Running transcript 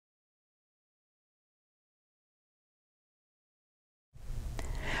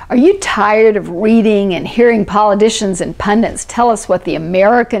Are you tired of reading and hearing politicians and pundits tell us what the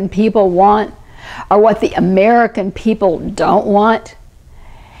American people want or what the American people don't want?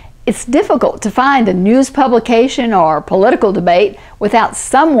 It's difficult to find a news publication or political debate without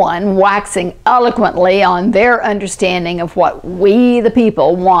someone waxing eloquently on their understanding of what we, the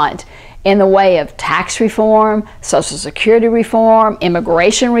people, want in the way of tax reform, Social Security reform,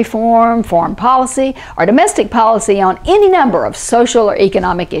 immigration reform, foreign policy, or domestic policy on any number of social or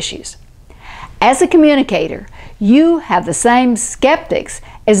economic issues. As a communicator, you have the same skeptics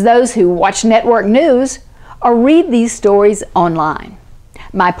as those who watch network news or read these stories online.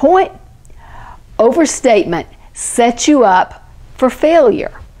 My point? Overstatement sets you up for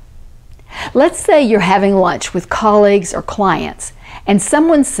failure. Let's say you're having lunch with colleagues or clients and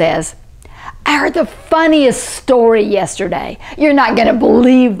someone says, "I heard the funniest story yesterday. You're not going to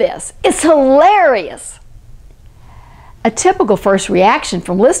believe this. It's hilarious." A typical first reaction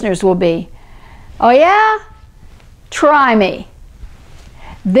from listeners will be, "Oh yeah? Try me."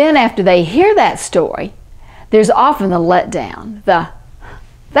 Then after they hear that story, there's often the letdown, "That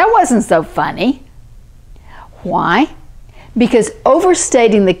wasn't so funny." Why? Because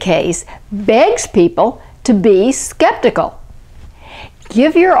overstating the case begs people to be skeptical.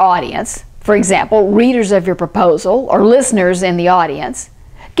 Give your audience, for example, readers of your proposal or listeners in the audience,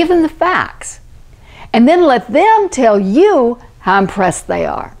 give them the facts, and then let them tell you how impressed they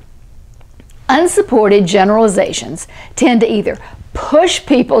are. Unsupported generalizations tend to either push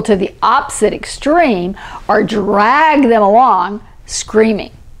people to the opposite extreme or drag them along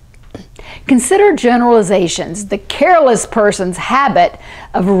screaming. Consider generalizations the careless person's habit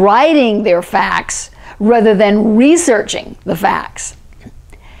of writing their facts rather than researching the facts.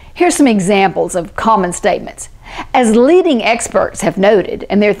 Here's some examples of common statements. As leading experts have noted,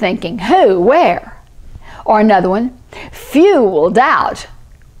 and they're thinking, who, where? Or another one, few will doubt.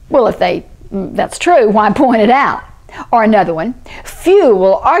 Well, if that's true, why point it out? Or another one, few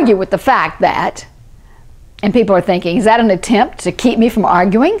will argue with the fact that, and people are thinking, is that an attempt to keep me from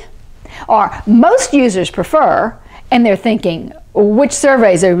arguing? Or most users prefer, and they're thinking, which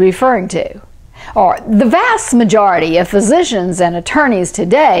surveys are you referring to? Or the vast majority of physicians and attorneys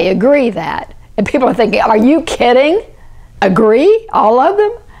today agree that, and people are thinking, are you kidding? Agree? All of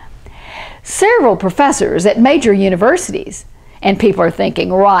them? Several professors at major universities, and people are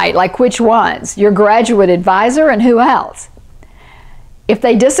thinking, right, like which ones? Your graduate advisor and who else? If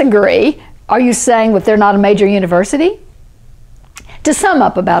they disagree, are you saying that they're not a major university? To sum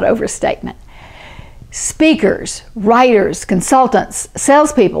up about overstatement, speakers, writers, consultants,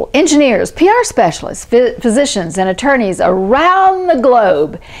 salespeople, engineers, PR specialists, physicians, and attorneys around the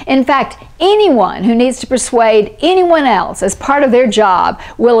globe, in fact, anyone who needs to persuade anyone else as part of their job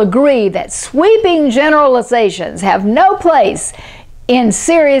will agree that sweeping generalizations have no place in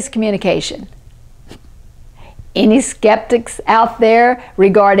serious communication. Any skeptics out there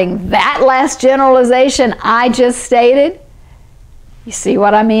regarding that last generalization I just stated? You see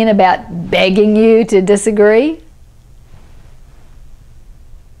what I mean about begging you to disagree?